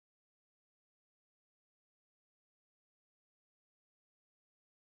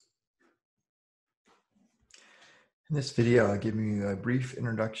In this video, I'll give you a brief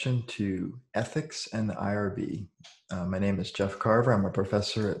introduction to ethics and the IRB. My name is Jeff Carver. I'm a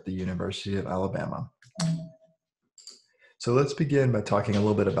professor at the University of Alabama. So let's begin by talking a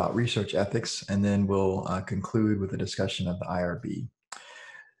little bit about research ethics, and then we'll conclude with a discussion of the IRB.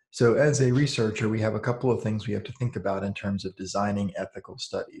 So as a researcher, we have a couple of things we have to think about in terms of designing ethical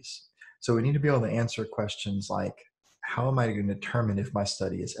studies. So we need to be able to answer questions like, how am I going to determine if my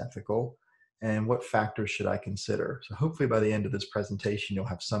study is ethical? And what factors should I consider? So hopefully by the end of this presentation, you'll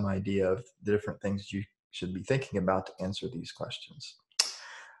have some idea of the different things you should be thinking about to answer these questions.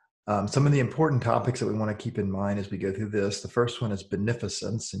 Some of the important topics that we want to keep in mind as we go through this, the first one is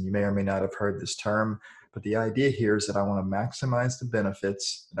beneficence, and you may or may not have heard this term, but the idea here is that I want to maximize the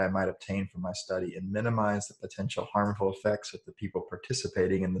benefits that I might obtain from my study and minimize the potential harmful effects that the people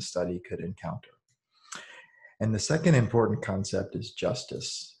participating in the study could encounter. And the second important concept is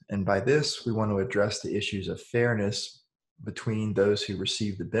justice. And by this, we want to address the issues of fairness between those who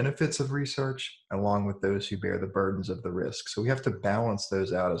receive the benefits of research along with those who bear the burdens of the risk. So we have to balance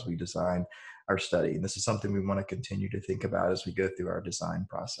those out as we design our study. And this is something we want to continue to think about as we go through our design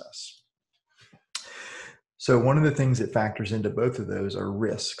process. So one of the things that factors into both of those are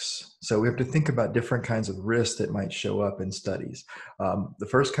risks. So we have to think about different kinds of risks that might show up in studies. The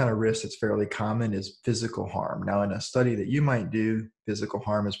first kind of risk that's fairly common is physical harm. Now, in a study that you might do, physical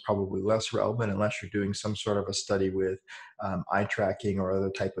harm is probably less relevant unless you're doing some sort of a study with eye tracking or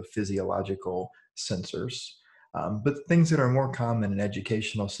other type of physiological sensors. But things that are more common in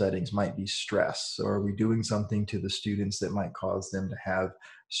educational settings might be stress. So are we doing something to the students that might cause them to have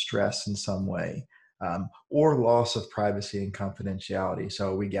stress in some way? Or loss of privacy and confidentiality.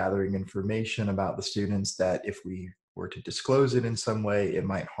 So are we gathering information about the students that if we were to disclose it in some way, it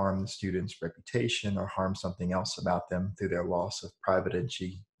might harm the student's reputation or harm something else about them through their loss of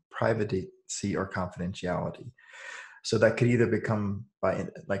privacy or confidentiality. So that could either become by,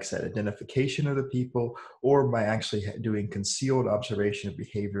 like I said, identification of the people, or by actually doing concealed observation of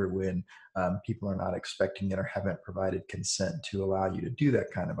behavior when people are not expecting it or haven't provided consent to allow you to do that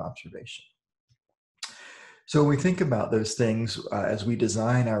kind of observation. So we think about those things as we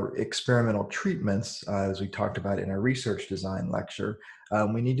design our experimental treatments, as we talked about in our research design lecture.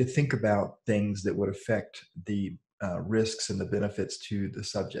 We need to think about things that would affect the risks and the benefits to the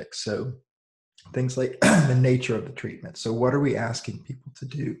subject. So things like the nature of the treatment. So what are we asking people to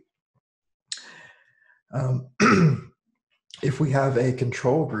do? If we have a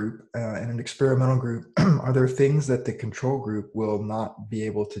control group and an experimental group, are there things that the control group will not be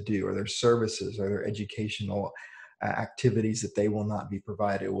able to do? Are there services? Are there educational activities that they will not be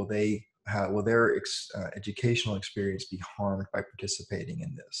provided? Will their educational experience be harmed by participating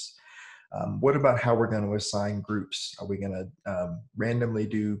in this? What about how we're going to assign groups? Are we going to randomly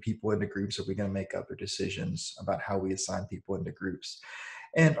do people into groups? Are we going to make other decisions about how we assign people into groups?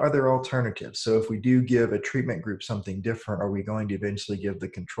 And are there alternatives? So if we do give a treatment group something different, are we going to eventually give the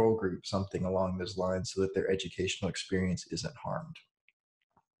control group something along those lines so that their educational experience isn't harmed?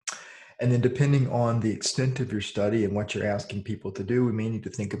 And then depending on the extent of your study and what you're asking people to do, we may need to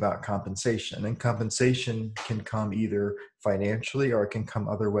think about compensation. And compensation can come either financially or it can come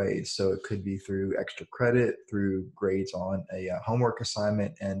other ways. So it could be through extra credit, through grades on a homework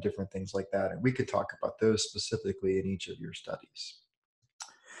assignment, and different things like that. And we could talk about those specifically in each of your studies.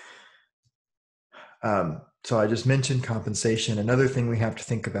 So I just mentioned compensation. Another thing we have to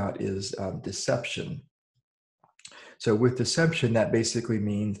think about is deception. So with deception, that basically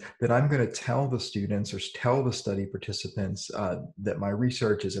means that I'm going to tell the students or tell the study participants that my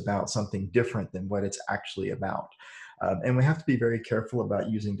research is about something different than what it's actually about. And we have to be very careful about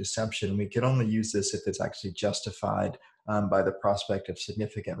using deception. We can only use this if it's actually justified by the prospect of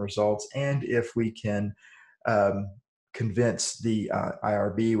significant results, and if we can convince the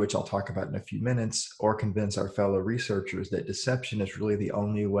IRB, which I'll talk about in a few minutes, or convince our fellow researchers that deception is really the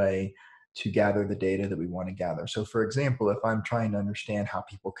only way to gather the data that we want to gather. So for example, if I'm trying to understand how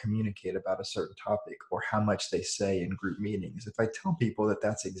people communicate about a certain topic or how much they say in group meetings, if I tell people that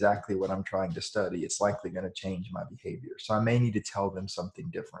that's exactly what I'm trying to study, it's likely going to change my behavior. So I may need to tell them something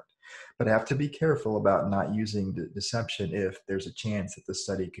different. But I have to be careful about not using the deception if there's a chance that the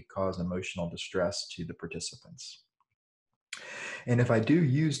study could cause emotional distress to the participants. And if I do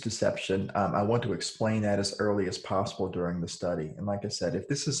use deception, I want to explain that as early as possible during the study. And like I said, if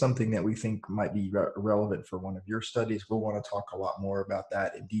this is something that we think might be relevant for one of your studies, we'll want to talk a lot more about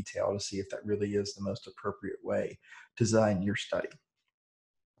that in detail to see if that really is the most appropriate way to design your study.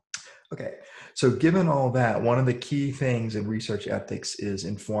 Okay, so given all that, one of the key things in research ethics is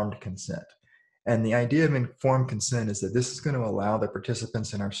informed consent. And the idea of informed consent is that this is going to allow the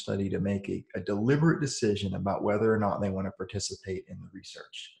participants in our study to make a deliberate decision about whether or not they want to participate in the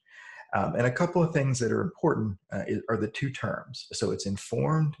research. And a couple of things that are important are the two terms. So it's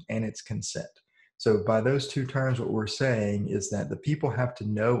informed and it's consent. So by those two terms, what we're saying is that the people have to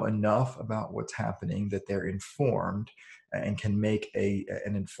know enough about what's happening that they're informed and can make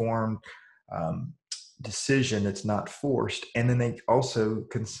an informed um, decision that's not forced. And then they also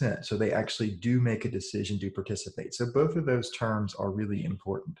consent. So they actually do make a decision to participate. So both of those terms are really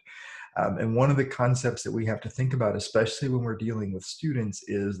important. And one of the concepts that we have to think about, especially when we're dealing with students,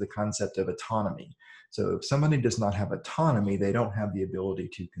 is the concept of autonomy. So if somebody does not have autonomy, they don't have the ability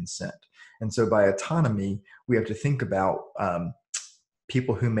to consent. And so by autonomy, we have to think about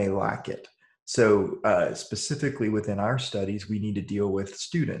people who may lack it. So specifically within our studies, we need to deal with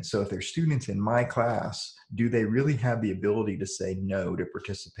students. So if there's students in my class, do they really have the ability to say no to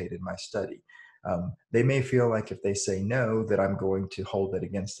participate in my study? They may feel like if they say no, that I'm going to hold it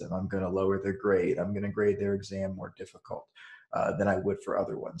against them. I'm going to lower their grade. I'm going to grade their exam more difficult than I would for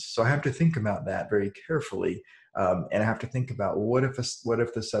other ones. So I have to think about that very carefully. And I have to think about what if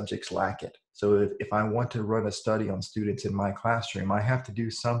the subjects lack it? So if I want to run a study on students in my classroom, I have to do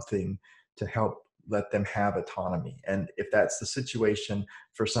something to help let them have autonomy. And if that's the situation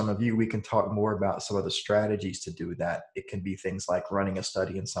for some of you, we can talk more about some of the strategies to do that. It can be things like running a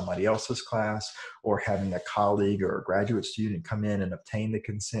study in somebody else's class, or having a colleague or a graduate student come in and obtain the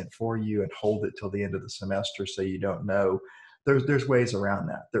consent for you and hold it till the end of the semester so you don't know. There's ways around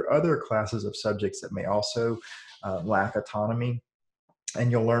that. There are other classes of subjects that may also lack autonomy. And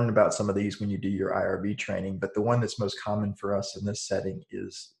you'll learn about some of these when you do your IRB training, but the one that's most common for us in this setting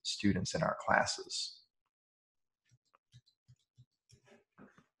is students in our classes.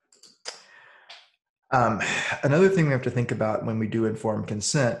 Another thing we have to think about when we do informed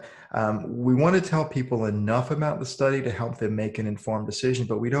consent, we want to tell people enough about the study to help them make an informed decision,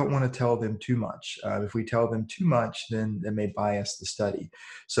 but we don't want to tell them too much. If we tell them too much, then it may bias the study.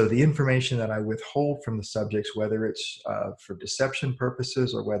 So the information that I withhold from the subjects, whether it's for deception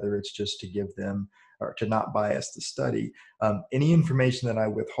purposes or whether it's just to give them or to not bias the study, any information that I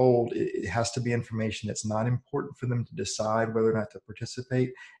withhold, it has to be information that's not important for them to decide whether or not to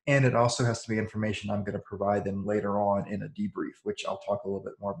participate. And it also has to be information I'm going to provide them later on in a debrief, which I'll talk a little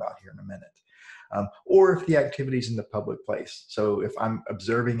bit more about here in a minute. Or if the activity is in the public place. So if I'm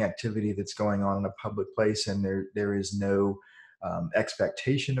observing activity that's going on in a public place and there is no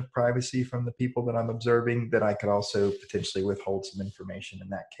expectation of privacy from the people that I'm observing, then I could also potentially withhold some information in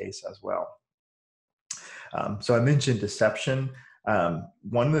that case as well. So I mentioned deception.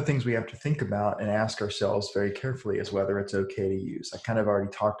 One of the things we have to think about and ask ourselves very carefully is whether it's okay to use. I kind of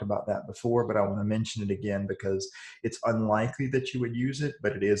already talked about that before, but I want to mention it again because it's unlikely that you would use it,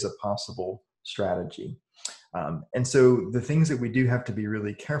 but it is a possible strategy. And so the things that we do have to be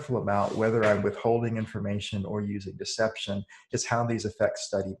really careful about, whether I'm withholding information or using deception, is how these affect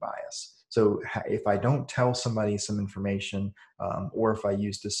study bias. So if I don't tell somebody some information, or if I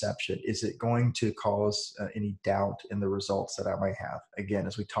use deception, is it going to cause any doubt in the results that I might have? Again,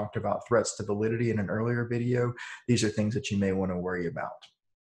 as we talked about threats to validity in an earlier video, these are things that you may want to worry about.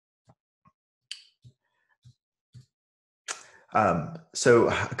 So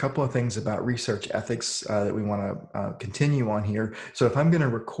a couple of things about research ethics that we want to continue on here. So if I'm going to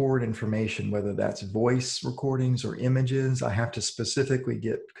record information, whether that's voice recordings or images, I have to specifically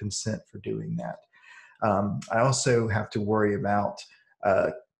get consent for doing that. I also have to worry about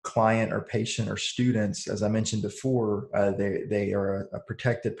client or patient or students. As I mentioned before, they are a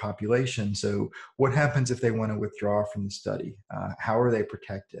protected population. So what happens if they want to withdraw from the study? How are they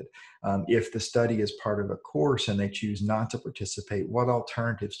protected? If the study is part of a course and they choose not to participate, what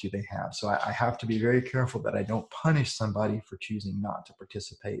alternatives do they have? So I have to be very careful that I don't punish somebody for choosing not to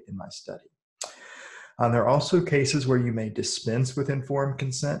participate in my study. There are also cases where you may dispense with informed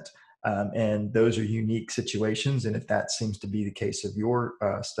consent. And those are unique situations. And if that seems to be the case of your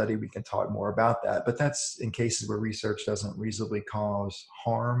study, we can talk more about that. But that's in cases where research doesn't reasonably cause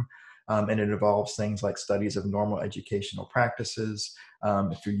harm. And it involves things like studies of normal educational practices.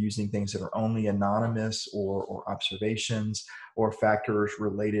 If you're using things that are only anonymous or observations, or factors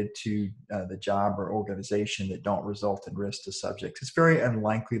related to the job or organization that don't result in risk to subjects. It's very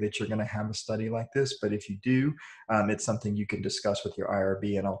unlikely that you're going to have a study like this, but if you do, it's something you can discuss with your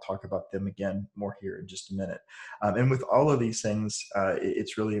IRB, and I'll talk about them again more here in just a minute. And with all of these things,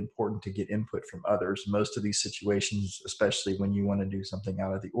 it's really important to get input from others. Most of these situations, especially when you want to do something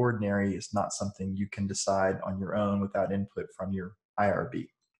out of the ordinary, is not something you can decide on your own without input from your IRB.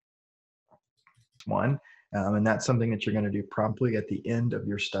 One. And that's something that you're going to do promptly at the end of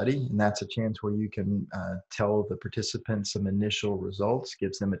your study. And that's a chance where you can tell the participants some initial results,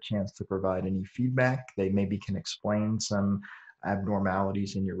 gives them a chance to provide any feedback. They maybe can explain some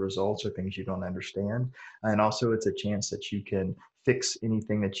abnormalities in your results or things you don't understand. And also it's a chance that you can fix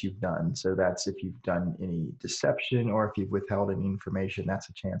anything that you've done. So that's if you've done any deception or if you've withheld any information, that's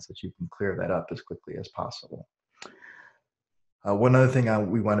a chance that you can clear that up as quickly as possible. One other thing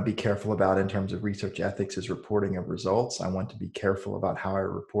we want to be careful about in terms of research ethics is reporting of results. I want to be careful about how I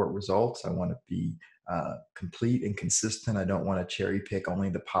report results. I want to be complete and consistent. I don't want to cherry pick only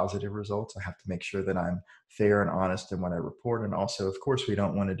the positive results. I have to make sure that I'm fair and honest in what I report. And also, of course, we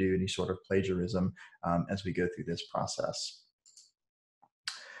don't want to do any sort of plagiarism as we go through this process.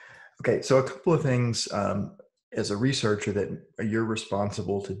 Okay, so a couple of things as a researcher that you're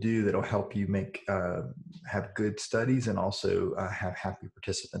responsible to do that'll help you make have good studies and also have happy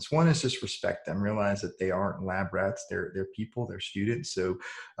participants. One is just respect them. Realize that they aren't lab rats. They're people. They're students. So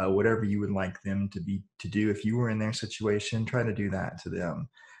whatever you would like them to do, if you were in their situation, try to do that to them.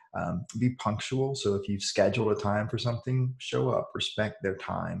 Be punctual. So if you've scheduled a time for something, show up. Respect their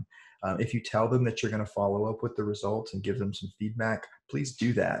time. If you tell them that you're going to follow up with the results and give them some feedback, please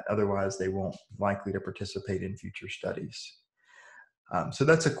do that. Otherwise, they won't likely to participate in future studies. So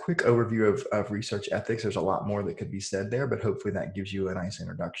that's a quick overview of research ethics. There's a lot more that could be said there, but hopefully that gives you a nice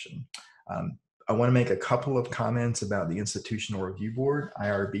introduction. I want to make a couple of comments about the Institutional Review Board,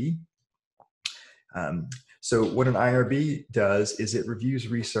 IRB. So what an IRB does is it reviews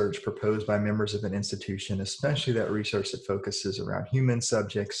research proposed by members of an institution, especially that research that focuses around human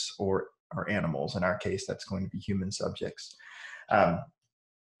subjects or animals. In our case, that's going to be human subjects.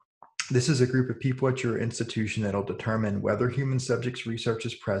 This is a group of people at your institution that'll determine whether human subjects research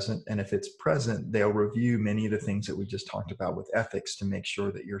is present, and if it's present, they'll review many of the things that we just talked about with ethics to make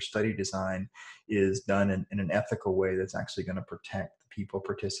sure that your study design is done in an ethical way that's actually going to protect the people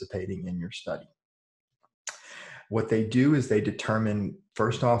participating in your study. What they do is they determine,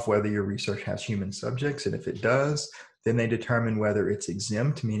 first off, whether your research has human subjects, and if it does, then they determine whether it's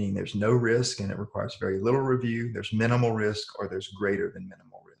exempt, meaning there's no risk and it requires very little review, there's minimal risk, or there's greater than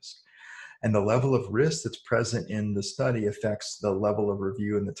minimal risk. And the level of risk that's present in the study affects the level of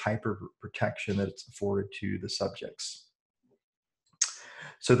review and the type of protection that it's afforded to the subjects.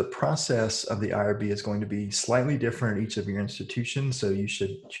 So the process of the IRB is going to be slightly different at each of your institutions, so you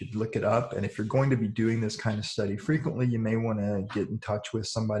should look it up. And if you're going to be doing this kind of study frequently, you may want to get in touch with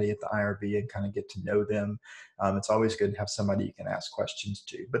somebody at the IRB and kind of get to know them. It's always good to have somebody you can ask questions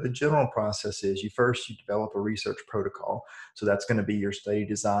to. But the general process is you develop a research protocol. So that's going to be your study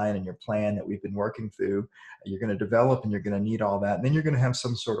design and your plan that we've been working through. You're going to develop and you're going to need all that. And then you're going to have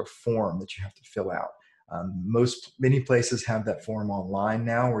some sort of form that you have to fill out. Many places have that form online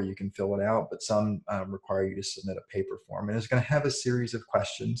now where you can fill it out, but some require you to submit a paper form. And it's going to have a series of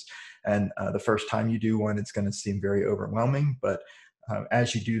questions. And the first time you do one, it's going to seem very overwhelming. But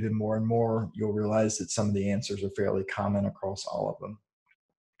as you do them more and more, you'll realize that some of the answers are fairly common across all of them.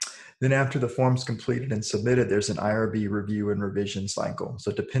 Then after the form's completed and submitted, there's an IRB review and revision cycle.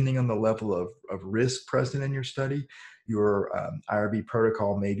 So depending on the level of risk present in your study, your IRB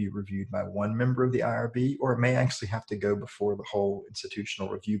protocol may be reviewed by one member of the IRB, or it may actually have to go before the whole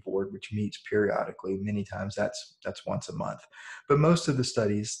institutional review board, which meets periodically. Many times that's once a month. But most of the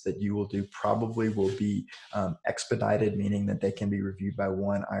studies that you will do probably will be expedited, meaning that they can be reviewed by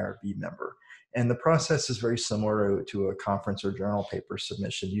one IRB member. And the process is very similar to a conference or journal paper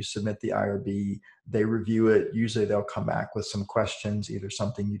submission. You submit the IRB, they review it. Usually they'll come back with some questions, either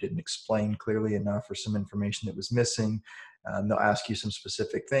something you didn't explain clearly enough or some information that was missing. They'll ask you some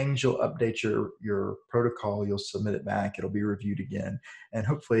specific things. You'll update your protocol. You'll submit it back. It'll be reviewed again. And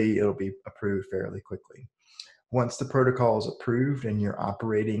hopefully it'll be approved fairly quickly. Once the protocol is approved and you're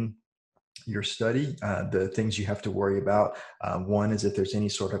operating your study, the things you have to worry about. One is if there's any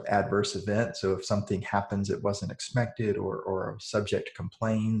sort of adverse event. So if something happens that wasn't expected, or a subject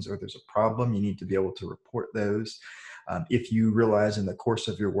complains, or there's a problem, you need to be able to report those. If you realize in the course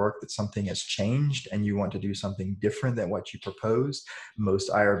of your work that something has changed and you want to do something different than what you proposed, most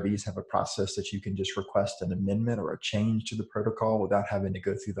IRBs have a process that you can just request an amendment or a change to the protocol without having to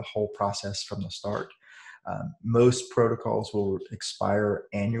go through the whole process from the start. Most protocols will expire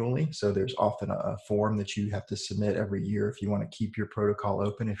annually, so there's often a form that you have to submit every year if you want to keep your protocol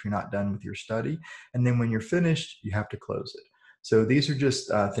open if you're not done with your study. And then when you're finished, you have to close it. So these are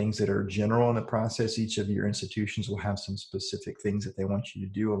just things that are general in the process. Each of your institutions will have some specific things that they want you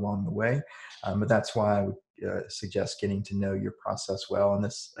to do along the way. But that's why I would suggest getting to know your process well. And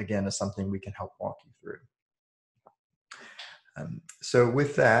this, again, is something we can help walk you through. So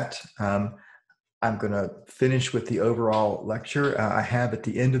with that, I'm going to finish with the overall lecture. I have at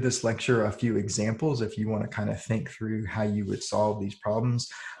the end of this lecture a few examples if you want to kind of think through how you would solve these problems.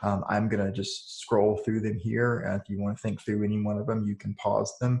 I'm going to just scroll through them here. If you want to think through any one of them, you can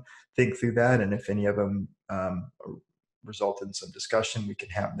pause them, think through that, and if any of them result in some discussion, we can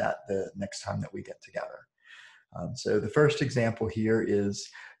have that the next time that we get together. So the first example here is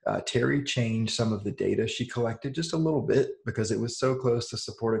Terry changed some of the data she collected just a little bit because it was so close to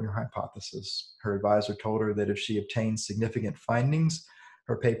supporting her hypothesis. Her advisor told her that if she obtained significant findings,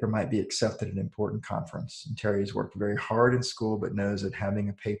 her paper might be accepted at an important conference. And Terry's worked very hard in school, but knows that having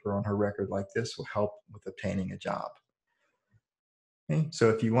a paper on her record like this will help with obtaining a job. Okay, so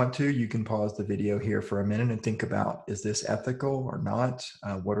if you want to, you can pause the video here for a minute and think about, is this ethical or not?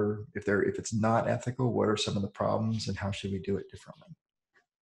 If it's not ethical, what are some of the problems and how should we do it differently?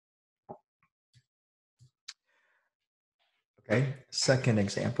 Okay, second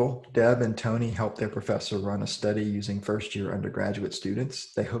example, Deb and Tony helped their professor run a study using first-year undergraduate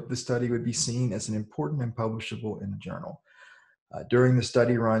students. They hoped the study would be seen as an important and publishable in a journal. During the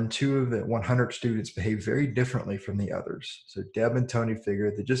study run, 2 of the 100 students behaved very differently from the others. So Deb and Tony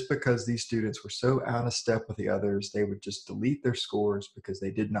figured that just because these students were so out of step with the others, they would just delete their scores because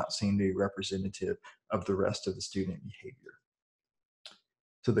they did not seem to be representative of the rest of the student behavior.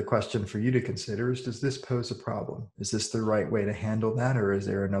 So the question for you to consider is, does this pose a problem? Is this the right way to handle that, or is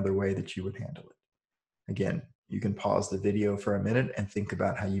there another way that you would handle it? Again, you can pause the video for a minute and think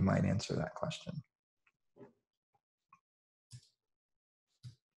about how you might answer that question.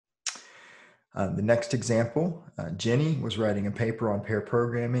 The next example, Jenny was writing a paper on pair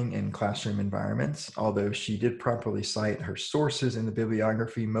programming in classroom environments. Although she did properly cite her sources in the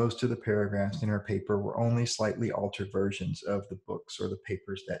bibliography, most of the paragraphs in her paper were only slightly altered versions of the books or the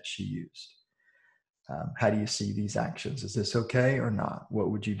papers that she used. How do you see these actions? Is this okay or not? What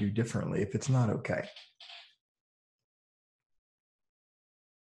would you do differently if it's not okay?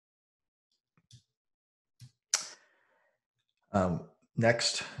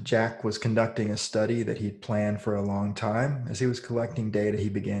 Next, Jack was conducting a study that he'd planned for a long time. As he was collecting data, he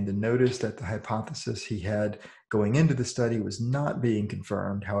began to notice that the hypothesis he had going into the study was not being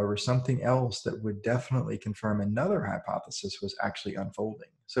confirmed. However, something else that would definitely confirm another hypothesis was actually unfolding.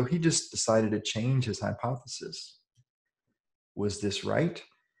 So he just decided to change his hypothesis. Was this right?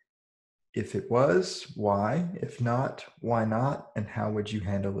 If it was, why? If not, why not? And how would you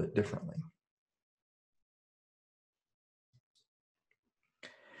handle it differently?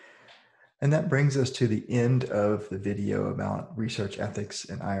 And that brings us to the end of the video about research ethics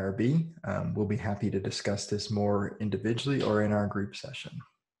and IRB. We'll be happy to discuss this more individually or in our group session.